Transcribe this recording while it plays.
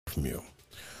from you.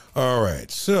 All right.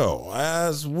 So,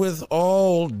 as with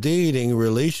all dating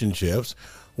relationships,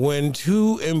 when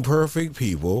two imperfect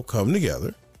people come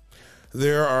together,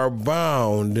 there are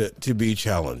bound to be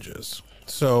challenges.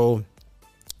 So,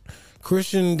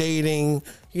 Christian dating,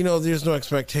 there's no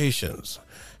expectations.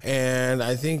 And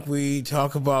I think we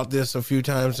talked about this a few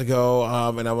times ago,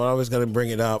 and I'm always going to bring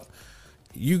it up.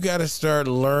 You got to start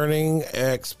learning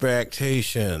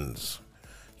expectations.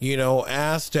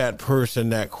 Ask that person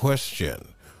that question.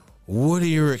 What are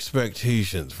your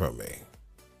expectations from me?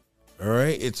 All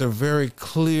right. It's a very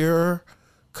clear,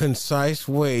 concise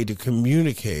way to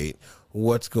communicate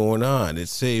what's going on. It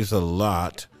saves a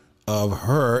lot of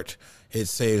hurt. It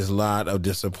saves a lot of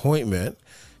disappointment,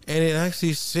 and it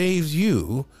actually saves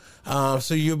you.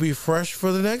 So you'll be fresh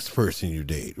for the next person you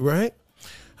date, right?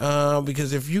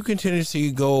 Because if you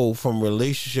continuously go from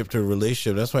relationship to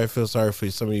relationship, that's why I feel sorry for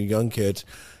some of you young kids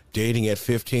dating at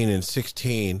 15 and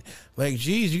 16. Like,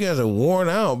 geez, you guys are worn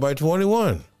out by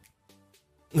 21.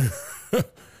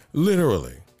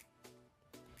 Literally.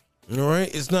 All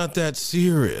right? It's not that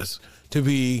serious to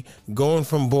be going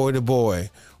from boy to boy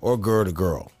or girl to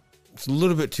girl. It's a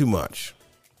little bit too much.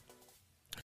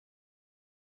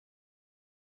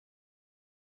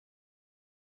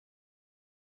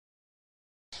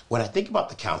 When I think about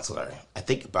the counselor, I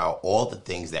think about all the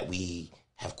things that we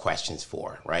have questions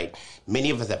for, right?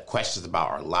 Many of us have questions about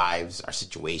our lives, our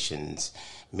situations,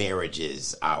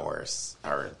 marriages, our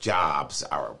jobs,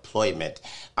 our employment,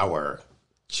 our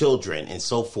children, and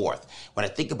so forth. When I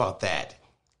think about that,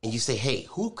 and you say, hey,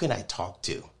 who can I talk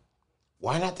to?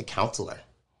 Why not the counselor?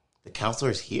 The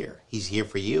counselor is here. He's here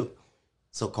for you.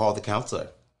 So call the counselor.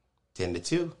 10 to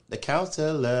 2, the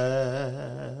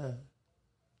counselor.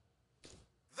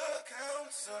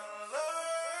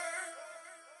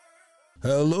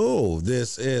 Hello,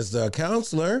 this is the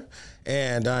counselor,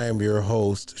 and I am your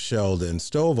host, Sheldon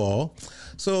Stovall.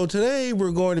 So today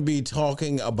we're going to be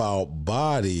talking about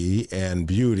body and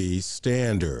beauty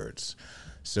standards.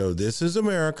 So this is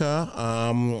America,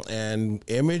 and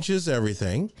image is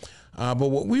everything.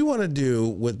 But what we want to do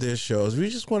with this show is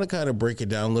we just want to kind of break it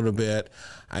down a little bit.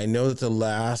 I know that the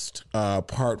last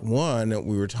part one,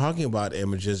 we were talking about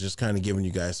images, just kind of giving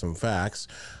you guys some facts.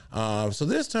 So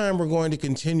this time we're going to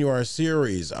continue our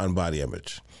series on body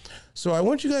image. So I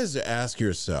want you guys to ask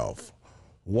yourself,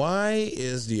 why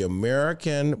is the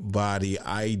American body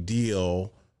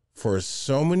ideal for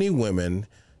so many women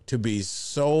to be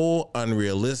so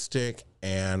unrealistic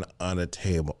and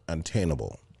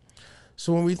unattainable?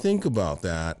 So when we think about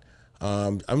that,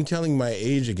 I'm telling my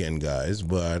age again, guys,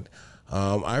 but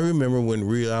I remember when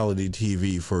reality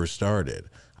TV first started.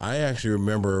 I actually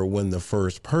remember when the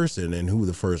first person and who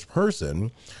the first person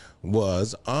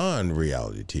was on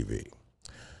reality TV.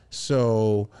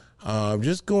 So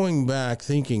just going back,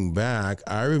 thinking back,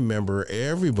 I remember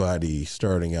everybody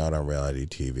starting out on reality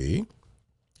TV.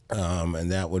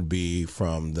 And that would be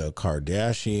from the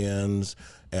Kardashians,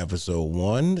 episode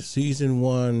 1, season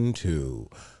 1, to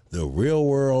The Real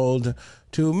World,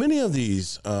 to many of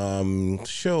these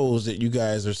shows that you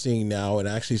guys are seeing now, and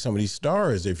actually some of these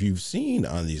stars, if you've seen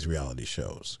on these reality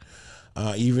shows,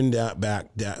 even that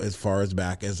as far as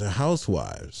back as the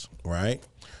Housewives, right?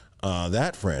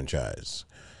 That franchise.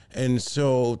 And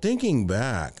so thinking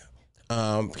back,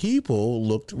 people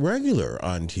looked regular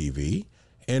on TV,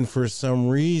 and for some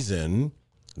reason,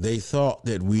 they thought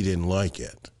that we didn't like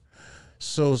it.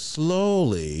 So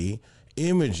slowly,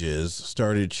 images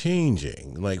started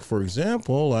changing. Like, for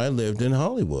example, I lived in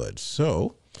Hollywood.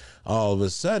 So all of a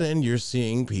sudden, you're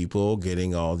seeing people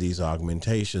getting all these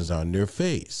augmentations on their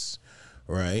face,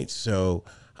 right? So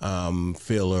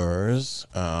fillers,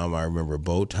 I remember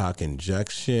Botox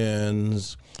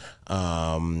injections,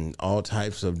 all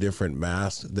types of different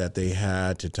masks that they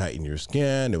had to tighten your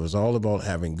skin. It was all about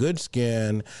having good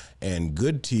skin and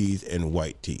good teeth and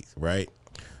white teeth, right?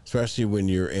 Especially when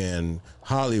you're in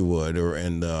Hollywood or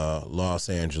in the Los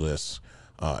Angeles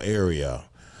area.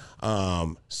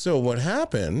 So what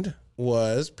happened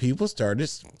was people started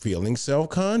feeling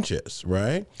self-conscious,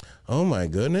 right? Oh my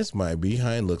goodness, my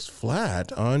behind looks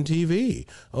flat on TV.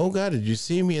 Oh God, did you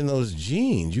see me in those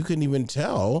jeans? You couldn't even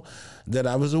tell that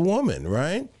I was a woman,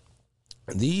 right?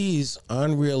 These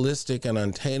unrealistic and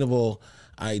unattainable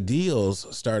ideals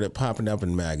started popping up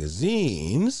in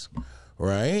magazines,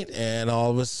 right? And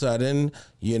all of a sudden,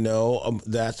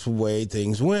 that's the way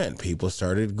things went. People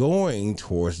started going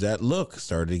towards that look,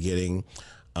 started getting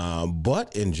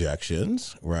butt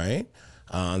injections, right?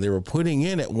 They were putting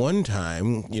in at one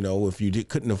time, if you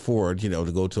couldn't afford,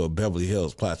 to go to a Beverly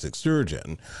Hills plastic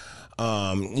surgeon,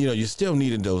 You still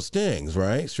needed those things,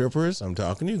 right? Strippers, I'm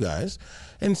talking to you guys.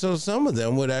 And so some of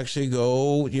them would actually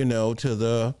go,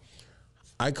 to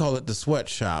I call it the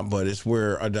sweatshop, but it's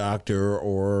where a doctor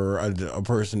or a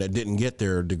person that didn't get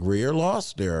their degree or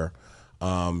lost their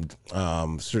license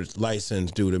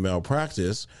due to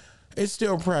malpractice, it's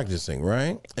still practicing,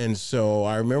 right? And so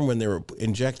I remember when they were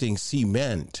injecting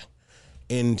cement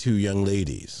into young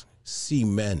ladies,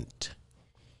 cement,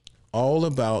 all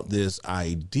about this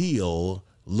ideal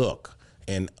look,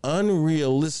 an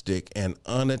unrealistic and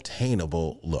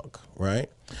unattainable look, right?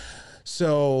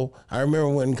 So I remember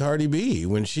when Cardi B,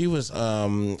 when she was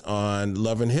on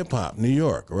Love and Hip Hop New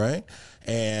York, right?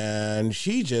 And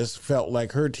she just felt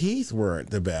like her teeth weren't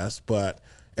the best, but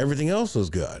everything else was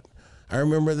good. I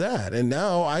remember that. And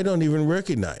now I don't even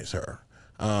recognize her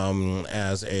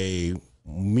as a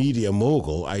media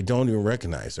mogul. I don't even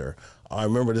recognize her. I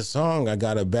remember the song, I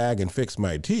Got a Bag and Fixed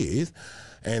My Teeth.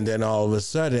 And then all of a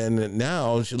sudden,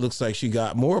 now she looks like she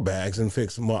got more bags and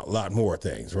fixed a lot more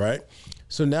things, right?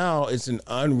 So now it's an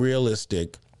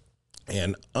unrealistic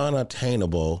and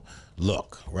unattainable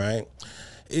look, right?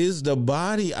 Is the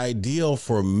body ideal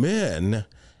for men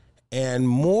and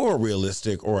more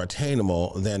realistic or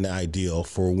attainable than the ideal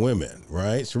for women,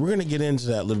 right? So we're going to get into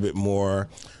that a little bit more.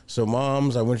 So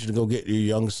moms, I want you to go get your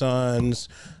young sons.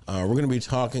 We're going to be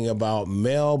talking about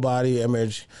male body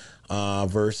image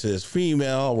versus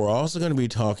female. We're also going to be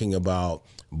talking about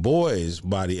boys'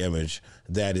 body image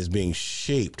that is being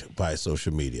shaped by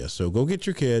social media. So go get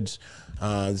your kids.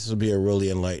 This will be a really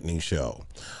enlightening show.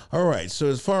 All right. So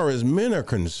as far as men are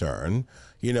concerned,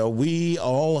 we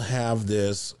all have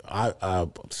this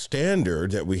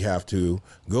standard that we have to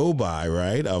go by,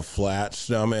 right? A flat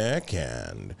stomach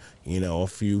and, a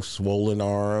few swollen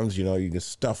arms. You can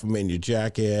stuff them in your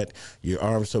jacket. Your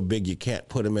arms so big you can't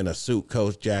put them in a suit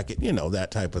coat jacket,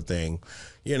 that type of thing.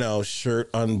 Shirt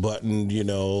unbuttoned,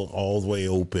 all the way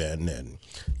open and,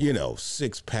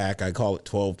 6-pack. I call it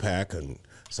 12-pack. And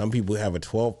some people have a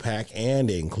 12-pack and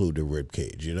they include the rib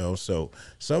cage, So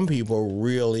some people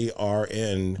really are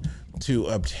into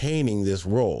obtaining this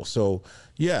role. So,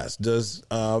 yes, does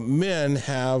men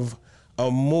have a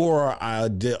more,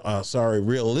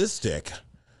 realistic,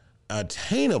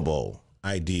 attainable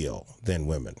ideal than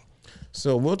women?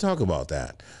 So we'll talk about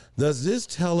that. Does this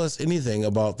tell us anything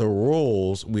about the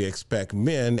roles we expect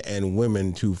men and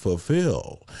women to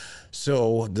fulfill?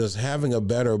 So does having a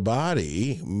better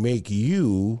body make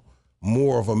you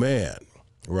more of a man,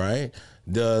 right?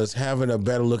 Does having a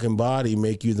better looking body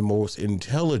make you the most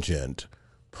intelligent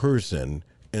person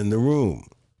in the room,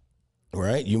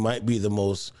 right? You might be the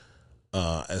most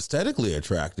aesthetically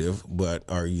attractive, but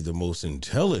are you the most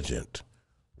intelligent,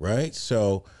 right?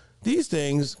 So these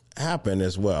things happen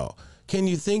as well. Can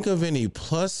you think of any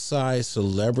plus size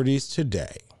celebrities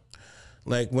today?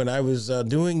 Like when I was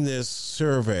doing this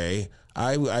survey,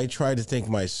 I tried to think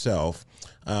myself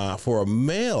for a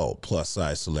male plus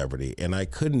size celebrity, and I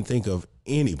couldn't think of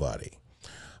anybody.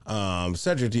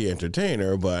 Cedric the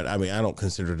Entertainer, but I mean, I don't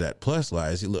consider that plus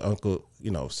size.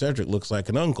 Cedric looks like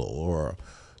an uncle or,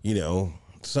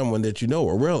 someone that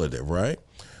a relative, right?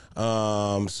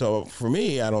 So for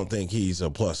me, I don't think he's a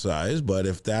plus size, but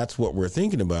if that's what we're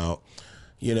thinking about,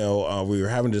 we were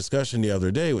having a discussion the other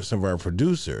day with some of our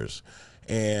producers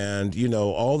and,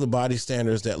 all the body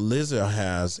standards that Lizzo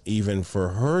has, even for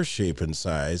her shape and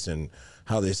size and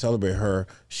how they celebrate her,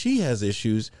 she has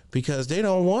issues because they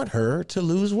don't want her to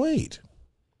lose weight.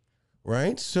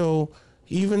 Right. So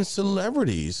even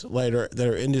celebrities that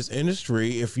are in this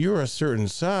industry, if you're a certain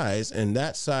size and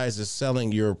that size is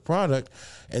selling your product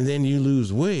and then you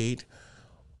lose weight,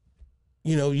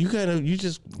 you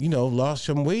just lost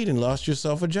some weight and lost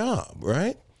yourself a job.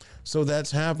 Right. So that's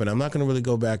happened. I'm not going to really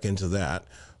go back into that,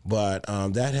 but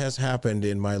that has happened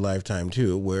in my lifetime,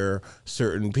 too, where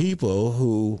certain people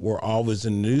who were always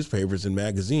in the newspapers and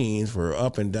magazines for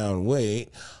up and down weight,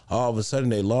 all of a sudden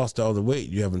they lost all the weight.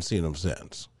 You haven't seen them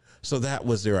since. So that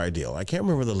was their ideal. I can't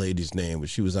remember the lady's name, but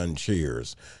she was on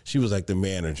Cheers. She was like the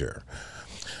manager.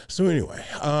 So anyway,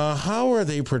 how are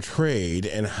they portrayed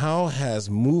and how has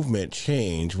movement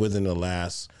changed within the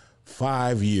last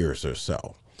 5 years or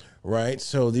so? Right.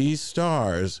 So these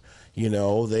stars,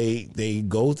 they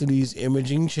go through these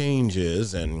imaging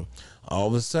changes and all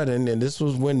of a sudden, and this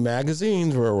was when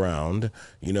magazines were around,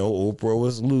 Oprah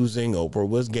was losing, Oprah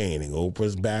was gaining,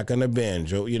 Oprah's back on the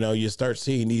bench. You start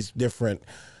seeing these different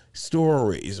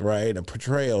stories, right?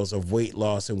 Portrayals of weight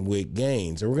loss and weight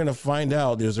gains. And we're going to find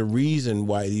out there's a reason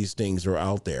why these things are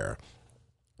out there.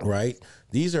 right?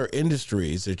 These are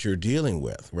industries that you're dealing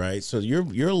with, right? So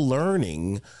you're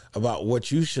learning about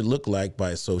what you should look like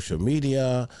by social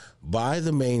media, by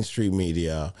the mainstream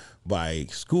media, by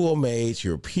schoolmates,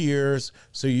 your peers.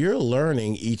 So you're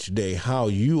learning each day how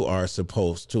you are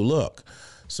supposed to look.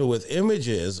 So with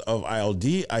images of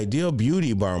ideal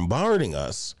beauty bombarding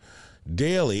us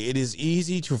daily, it is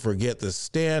easy to forget the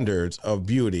standards of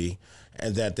beauty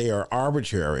and that they are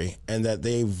arbitrary and that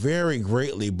they vary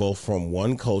greatly both from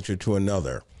one culture to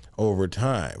another over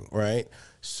time, right?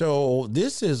 So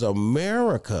this is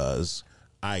America's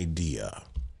idea,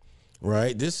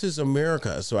 right? This is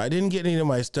America. So I didn't get any of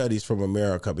my studies from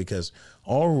America because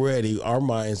already our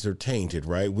minds are tainted,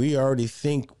 right? We already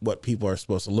think what people are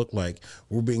supposed to look like.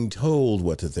 We're being told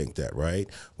what to think that, right?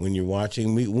 When you're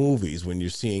watching movies, when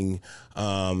you're seeing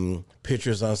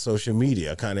pictures on social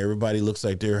media, kind of everybody looks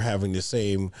like they're having the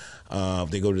same,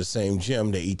 they go to the same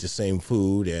gym, they eat the same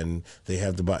food, and they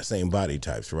have the same body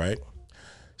types, right?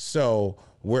 So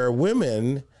where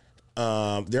women,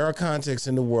 there are contexts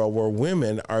in the world where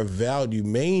women are valued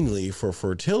mainly for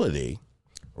fertility,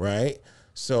 right?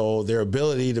 So their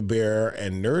ability to bear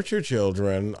and nurture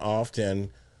children,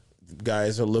 often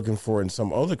guys are looking for in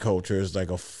some other cultures like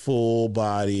a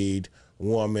full-bodied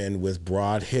woman with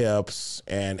broad hips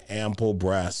and ample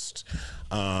breasts,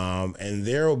 and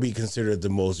they will be considered the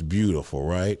most beautiful,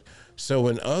 right? So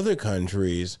in other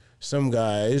countries, some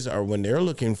guys are, when they're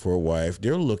looking for a wife,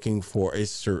 they're looking for a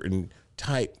certain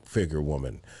type figure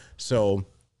woman. So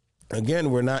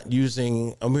again, we're not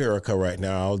using America right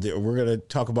now. We're going to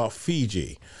talk about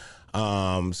Fiji.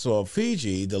 So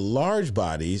Fiji, the large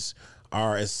bodies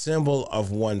are a symbol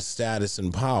of one's status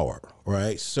and power,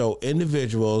 right? So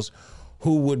individuals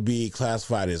who would be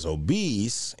classified as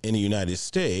obese in the United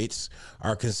States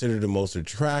are considered the most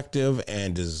attractive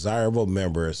and desirable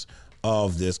members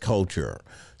of this culture.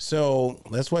 So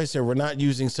that's why I said we're not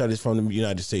using studies from the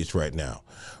United States right now,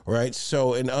 right?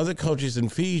 So in other countries in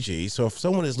Fiji, so if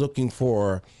someone is looking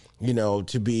for,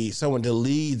 to be someone to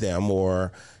lead them,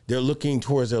 or they're looking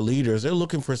towards their leaders, they're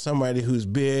looking for somebody who's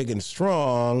big and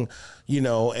strong,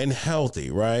 and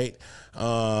healthy, right?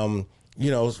 When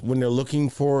they're looking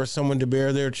for someone to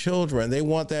bear their children, they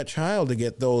want that child to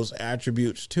get those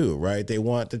attributes too, right? They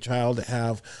want the child to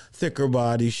have thicker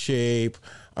body shape.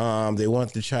 They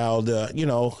want the child to,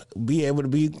 be able to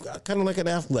be kind of like an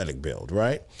athletic build,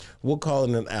 right? We'll call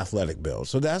it an athletic build.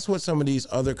 So that's what some of these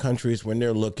other countries, when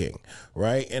they're looking,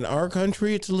 right? In our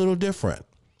country, it's a little different,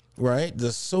 right?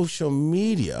 The social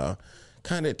media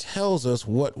kind of tells us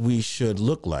what we should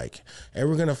look like, and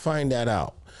we're going to find that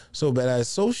out. So, but as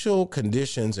social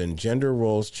conditions and gender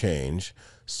roles change,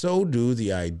 so do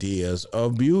the ideas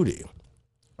of beauty.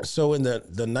 So in the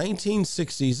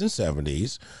 1960s and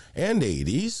 70s and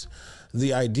 80s,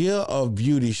 the idea of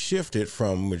beauty shifted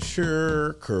from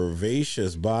mature,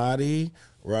 curvaceous body,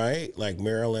 right? Like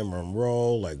Marilyn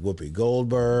Monroe, like Whoopi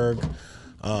Goldberg,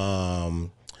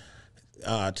 to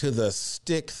the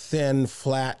stick, thin,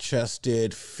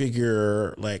 flat-chested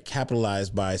figure, like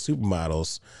capitalized by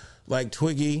supermodels, like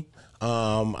Twiggy.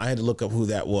 I had to look up who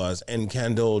that was, and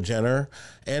Kendall Jenner,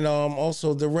 and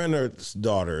also the Renner's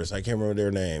daughters. I can't remember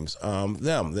their names.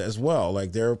 Them as well.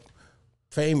 Like they're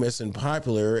famous and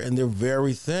popular, and they're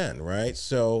very thin, right?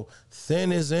 So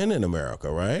thin is in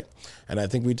America, right? And I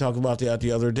think we talked about that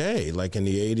the other day, like in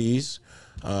the 80s,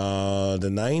 the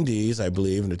 90s, I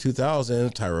believe, in the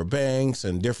 2000s, Tyra Banks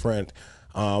and different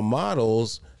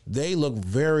models. They look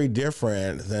very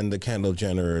different than the Kendall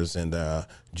Jenners and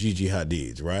Gigi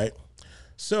Hadids, right?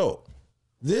 So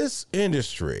this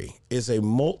industry is a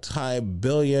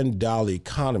multi-billion-dollar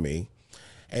economy,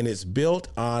 and it's built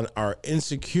on our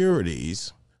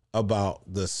insecurities about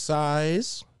the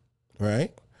size,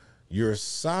 right? Your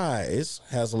size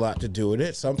has a lot to do with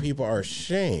it. Some people are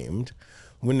ashamed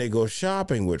when they go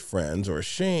shopping with friends, or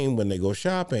ashamed when they go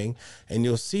shopping, and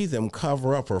you'll see them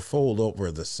cover up or fold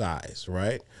over the size,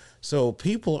 right? So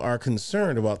people are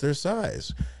concerned about their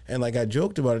size. And like I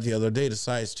joked about it the other day, the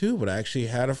size too, but I actually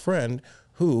had a friend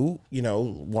who,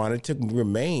 wanted to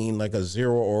remain like a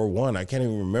 0 or 1. I can't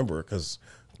even remember, because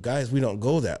guys, we don't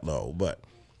go that low. But,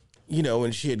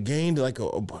 and she had gained like a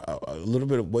little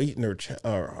bit of weight in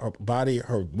her body,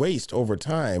 her waist over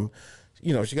time.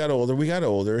 She got older, we got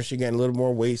older, she gained a little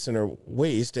more waist in her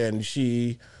waist, and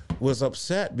she was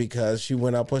upset because she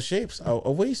went up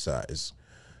a waist size.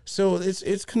 So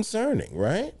it's concerning,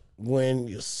 right?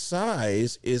 When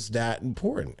size is that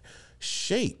important.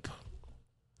 Shape,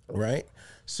 right?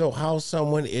 So how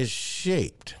someone is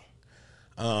shaped,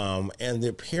 and the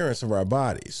appearance of our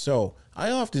bodies. So I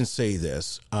often say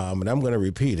this, and I'm going to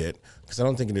repeat it because I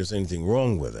don't think there's anything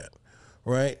wrong with it,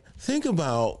 right? think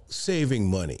about saving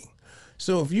money.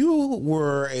 So if you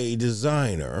were a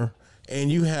designer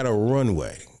and you had a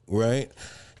runway, right?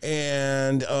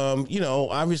 And,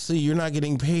 obviously you're not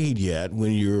getting paid yet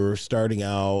when you're starting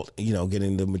out,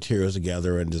 getting the materials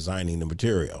together and designing the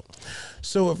material.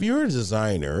 So if you're a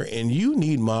designer and you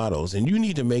need models and you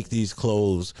need to make these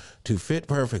clothes to fit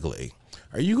perfectly,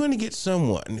 are you going to get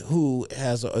someone who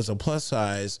has a plus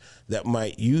size that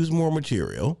might use more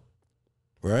material,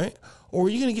 right? Or are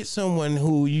you going to get someone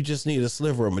who you just need a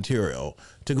sliver of material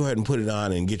to go ahead and put it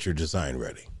on and get your design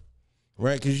ready,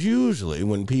 right? Because usually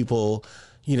when people,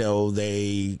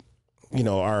 they,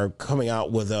 are coming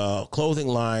out with a clothing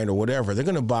line or whatever, they're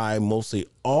going to buy mostly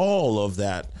all of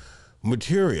that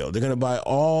material. They're going to buy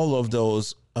all of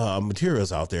those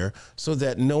materials out there so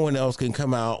that no one else can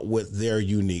come out with their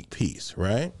unique piece,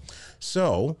 right?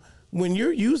 So when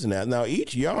you're using that, now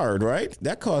each yard, right,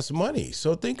 that costs money.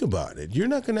 So think about it. You're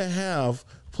not going to have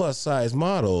plus size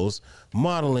models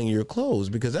modeling your clothes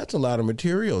because that's a lot of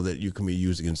material that you can be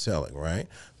using and selling, right?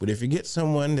 But if you get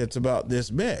someone that's about this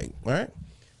big, right,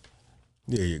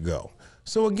 there you go.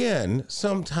 So again,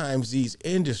 sometimes these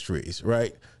industries,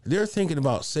 right, they're thinking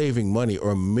about saving money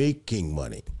or making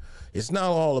money. It's not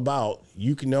all about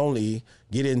you can only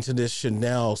get into this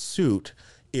Chanel suit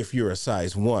if you're a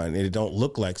size 1 and it don't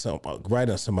look like right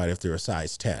on somebody if they're a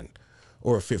size 10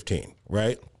 or a 15,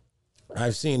 right?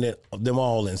 I've seen them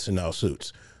all in Chanel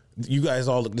suits. You guys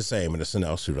all look the same in a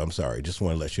Chanel suit. I'm sorry. Just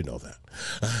want to let you know that.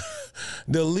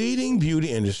 The leading beauty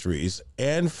industries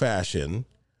and fashion,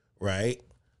 right,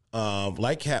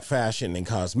 like fashion and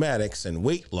cosmetics and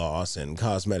weight loss and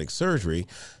cosmetic surgery,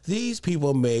 these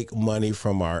people make money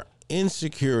from our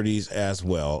insecurities as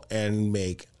well and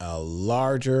make a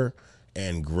larger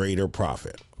and greater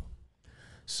profit.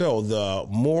 So the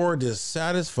more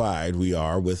dissatisfied we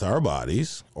are with our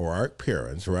bodies or our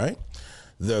appearance, right,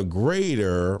 the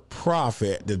greater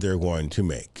profit that they're going to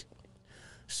make.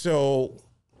 So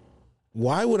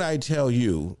why would I tell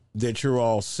you that you're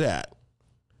all set,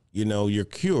 you're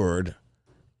cured,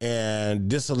 and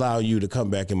disallow you to come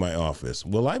back in my office?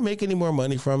 Will I make any more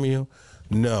money from you?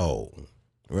 No.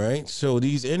 Right? So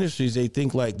these industries, they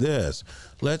think like this.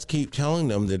 Let's keep telling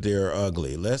them that they're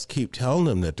ugly. Let's keep telling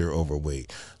them that they're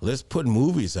overweight. Let's put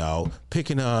movies out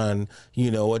picking on,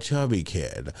 a chubby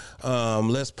kid.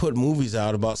 Let's put movies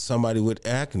out about somebody with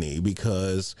acne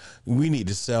because we need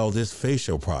to sell this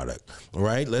facial product,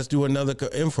 right? Let's do another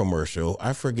infomercial.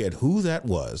 I forget who that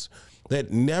was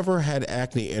that never had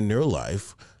acne in their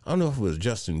life. I don't know if it was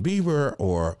Justin Bieber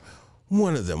or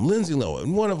one of them, Lindsay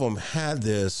Lohan. One of them had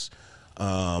this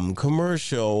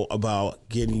commercial about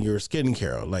getting your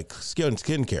skincare, like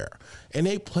skincare. And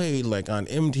they played like on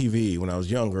MTV when I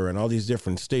was younger and all these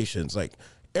different stations, like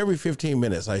every 15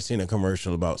 minutes I seen a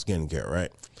commercial about skincare,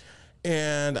 right?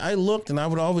 And I looked and I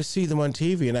would always see them on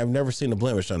TV and I've never seen a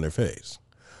blemish on their face,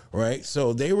 right?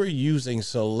 So they were using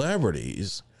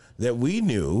celebrities that we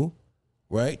knew,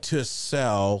 right, to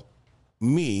sell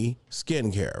me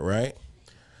skincare, right?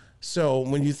 So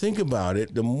when you think about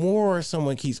it, the more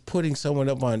someone keeps putting someone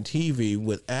up on TV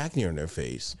with acne on their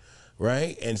face,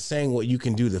 right, and saying what you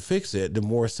can do to fix it, the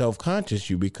more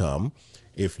self-conscious you become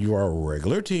if you are a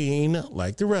regular teen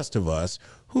like the rest of us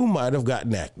who might have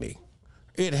gotten acne.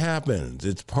 It happens.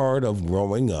 It's part of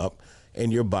growing up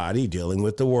and your body dealing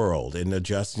with the world and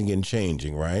adjusting and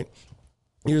changing, right?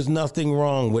 There's nothing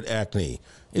wrong with acne.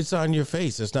 It's on your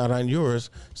face. It's not on yours.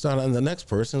 It's not on the next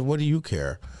person. What do you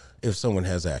care if someone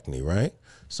has acne, right?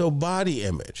 So body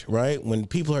image, right? When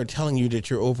people are telling you that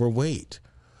you're overweight,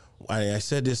 I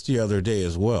said this the other day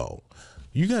as well.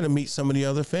 You got to meet some of the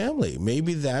other family.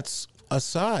 Maybe that's a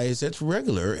size that's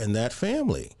regular in that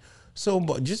family.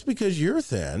 So just because you're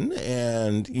thin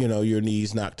and, your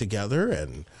knees knocked together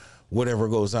and whatever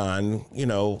goes on,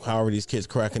 however these kids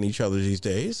cracking each other these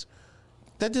days,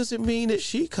 that doesn't mean that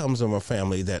she comes from a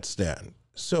family that's thin.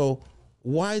 So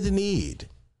why the need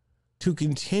to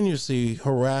continuously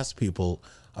harass people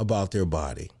about their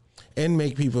body and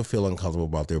make people feel uncomfortable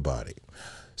about their body?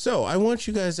 So I want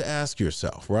you guys to ask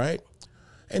yourself, right?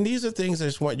 And these are things I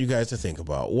just want you guys to think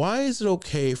about. Why is it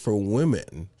okay for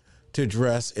women to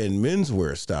dress in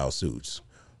menswear style suits,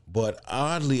 but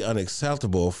oddly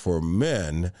unacceptable for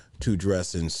men to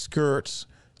dress in skirts,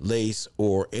 lace,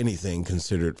 or anything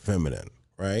considered feminine,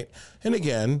 right? And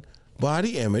again,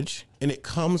 body image, and it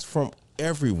comes from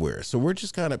everywhere. So we're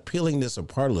just kind of peeling this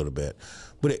apart a little bit,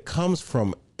 but it comes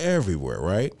from everywhere,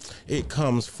 right? It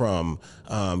comes from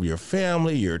your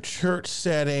family, your church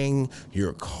setting,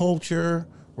 your culture,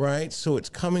 right? So it's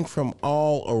coming from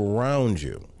all around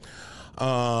you.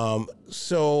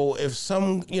 So if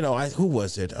some, who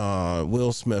was it?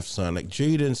 Will Smith's son, like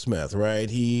Jaden Smith, right?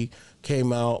 He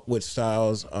came out with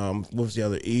styles. What was the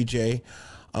other? EJ.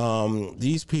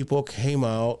 These people came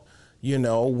out,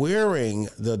 wearing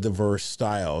the diverse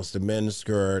styles, the men's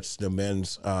skirts, the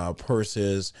men's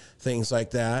purses, things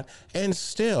like that. And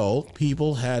still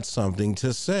people had something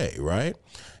to say, right?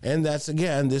 And that's,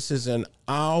 again, this is the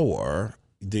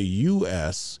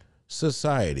U.S.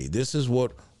 society. This is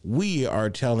what we are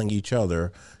telling each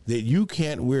other, that you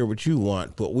can't wear what you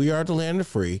want, but we are the land of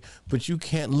free, but you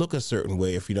can't look a certain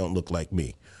way if you don't look like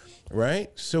me,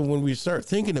 right? So when we start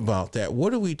thinking about that,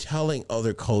 what are we telling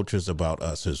other cultures about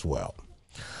us as well?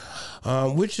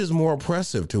 Which is more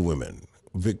oppressive to women?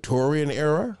 Victorian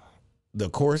era,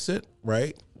 the corset,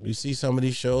 right? You see some of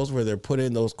these shows where they're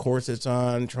putting those corsets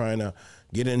on, trying to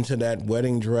get into that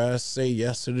wedding dress, say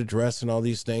yes to the dress and all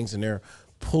these things, and they're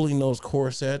pulling those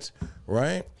corsets,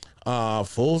 right?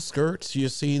 Full skirts. You're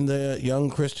seeing the young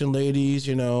Christian ladies,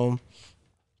 in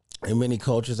many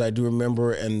cultures. I do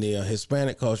remember in the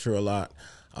Hispanic culture a lot.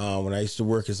 When I used to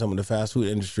work in some of the fast food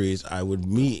industries, I would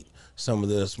meet some of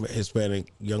the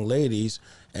Hispanic young ladies,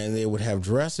 and they would have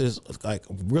dresses like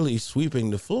really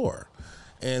sweeping the floor.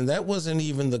 And that wasn't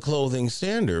even the clothing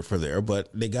standard for there, but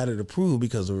they got it approved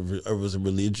because it was a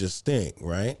religious thing,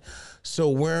 right? So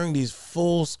wearing these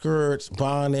full skirts,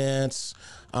 bonnets,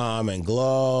 and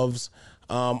gloves,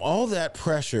 all that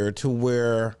pressure to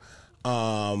where,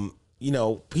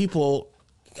 people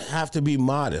have to be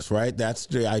modest, right? That's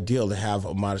the ideal, to have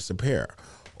a modest appear.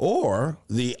 Or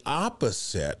the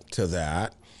opposite to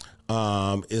that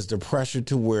is the pressure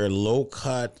to wear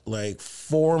low-cut, like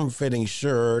form-fitting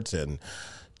shirts and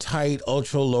tight,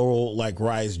 ultra-low, like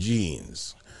rise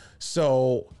jeans.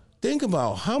 So think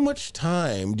about how much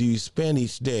time do you spend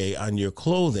each day on your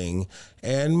clothing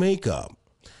and makeup,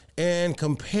 and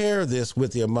compare this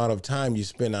with the amount of time you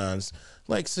spend on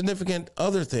like significant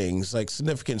other things, like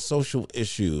significant social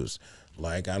issues,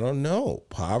 like, I don't know,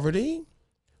 poverty,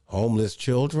 homeless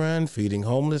children, feeding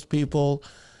homeless people,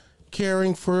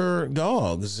 caring for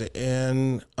dogs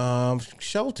and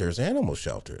shelters, animal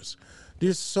shelters.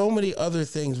 There's so many other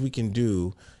things we can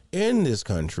do in this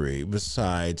country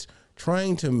besides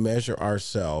trying to measure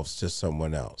ourselves to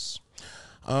someone else.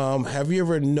 Have you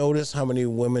ever noticed how many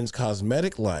women's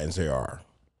cosmetic lines there are,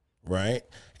 right?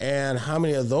 And how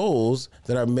many of those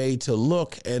that are made to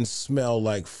look and smell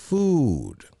like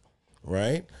food,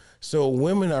 right? So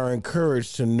women are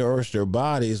encouraged to nourish their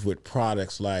bodies with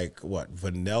products like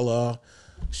vanilla,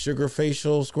 sugar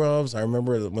facial scrubs. I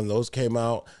remember when those came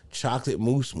out, chocolate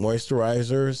mousse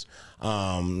moisturizers,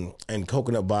 and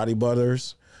coconut body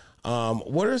butters.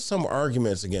 What are some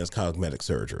arguments against cosmetic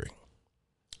surgery?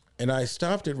 And I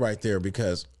stopped it right there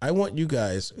because I want you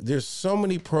guys, there's so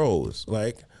many pros,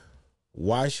 like,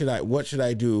 what should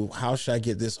I do? How should I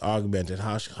get this augmented?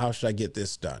 How should I get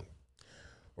this done?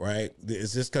 Right?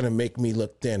 Is this going to make me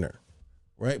look thinner?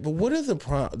 Right? But what are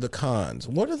the cons?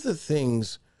 What are the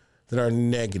things that are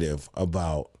negative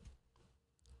about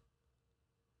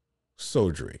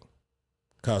surgery,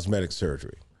 cosmetic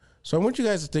surgery? So I want you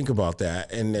guys to think about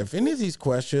that. And if any of these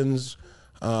questions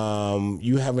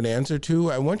you have an answer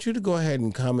to, I want you to go ahead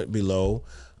and comment below,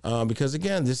 because,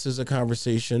 again, this is a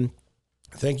conversation.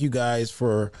 Thank you guys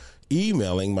for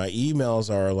emailing. My emails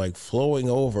are like flowing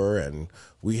over, and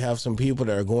we have some people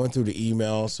that are going through the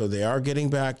email, so they are getting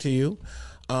back to you.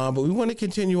 But we want to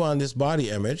continue on this body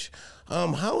image.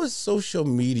 How is social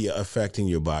media affecting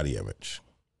your body image?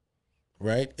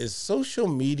 Right? Is social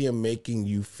media making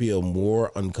you feel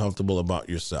more uncomfortable about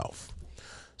yourself?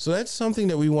 So that's something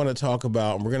that we want to talk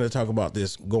about, and we're going to talk about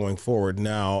this going forward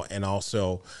now and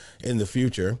also in the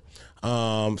future.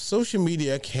 Social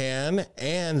media can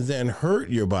and then hurt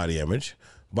your body image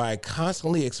by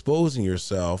constantly exposing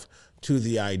yourself to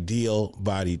the ideal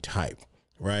body type,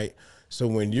 right? So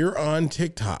when you're on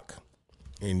TikTok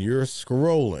and you're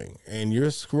scrolling,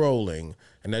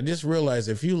 and I just realized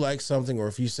if you like something or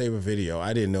if you save a video,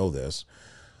 I didn't know this,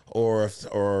 or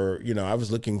I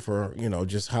was looking for,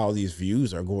 just how these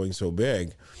views are going so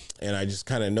big. And I just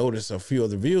kind of noticed a few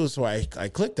of the views. So I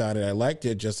clicked on it. I liked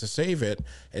it just to save it.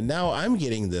 And now I'm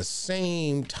getting the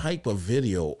same type of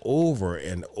video over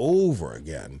and over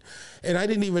again. And I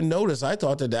didn't even notice. I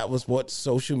thought that was what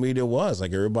social media was.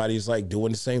 Like, everybody's like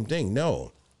doing the same thing.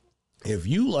 No. If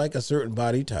you like a certain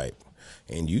body type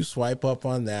and you swipe up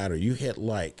on that or you hit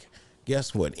like,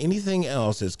 guess what? Anything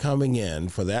else that's coming in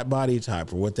for that body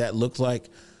type or what that looks like,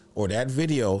 or that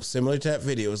video, similar to that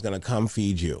video, is going to come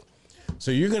feed you. So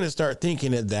you're going to start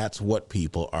thinking that that's what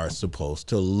people are supposed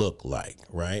to look like,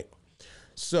 right?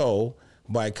 So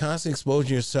By constantly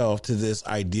exposing yourself to this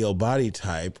ideal body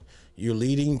type, you're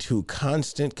leading to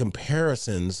constant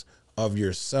comparisons of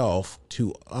yourself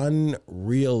to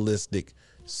unrealistic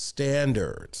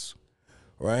standards,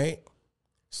 right?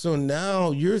 So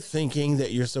now you're thinking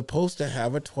that you're supposed to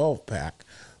have a 12 pack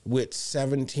with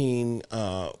 17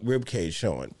 rib cage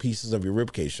showing, pieces of your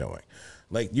rib cage showing.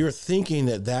 Like, you're thinking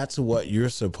that that's what you're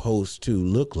supposed to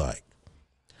look like,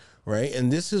 right? And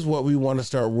this is what we want to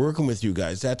start working with you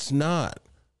guys. That's not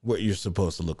what you're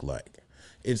supposed to look like.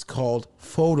 It's called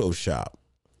Photoshop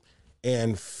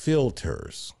and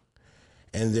filters,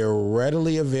 and they're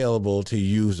readily available to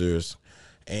users.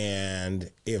 And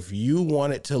if you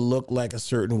want it to look like a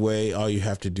certain way, all you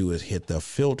have to do is hit the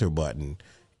filter button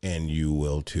and you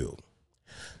will too.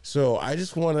 So I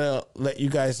just want to let you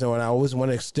guys know, and I always want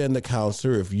to extend the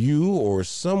counselor, if you or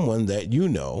someone that you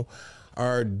know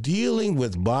are dealing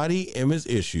with body image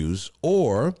issues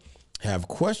or have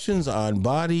questions on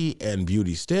body and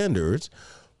beauty standards,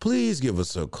 please give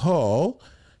us a call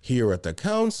here at the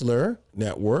Counselor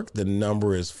Network. The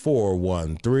number is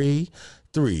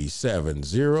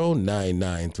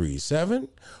 413-370-9937,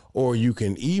 or you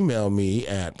can email me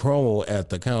at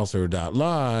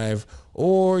promo@thecounselor.live,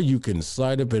 or you can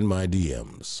slide up in my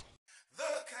DMs. The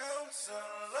Counselor.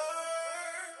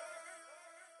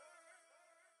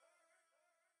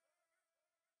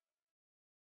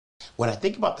 When I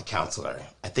think about the counselor,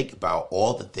 I think about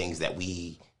all the things that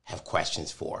we have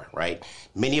questions for, right?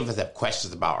 Many of us have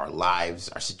questions about our lives,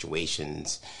 our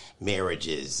situations,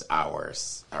 marriages, our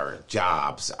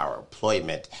jobs, our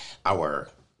employment, our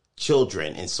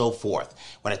children, and so forth.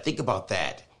 When I think about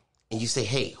that, and you say,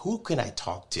 hey, who can I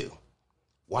talk to?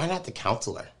 Why not the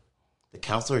counselor? The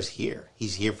counselor is here.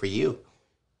 He's here for you.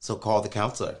 So call the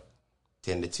counselor.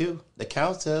 10 to 2, the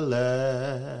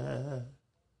counselor.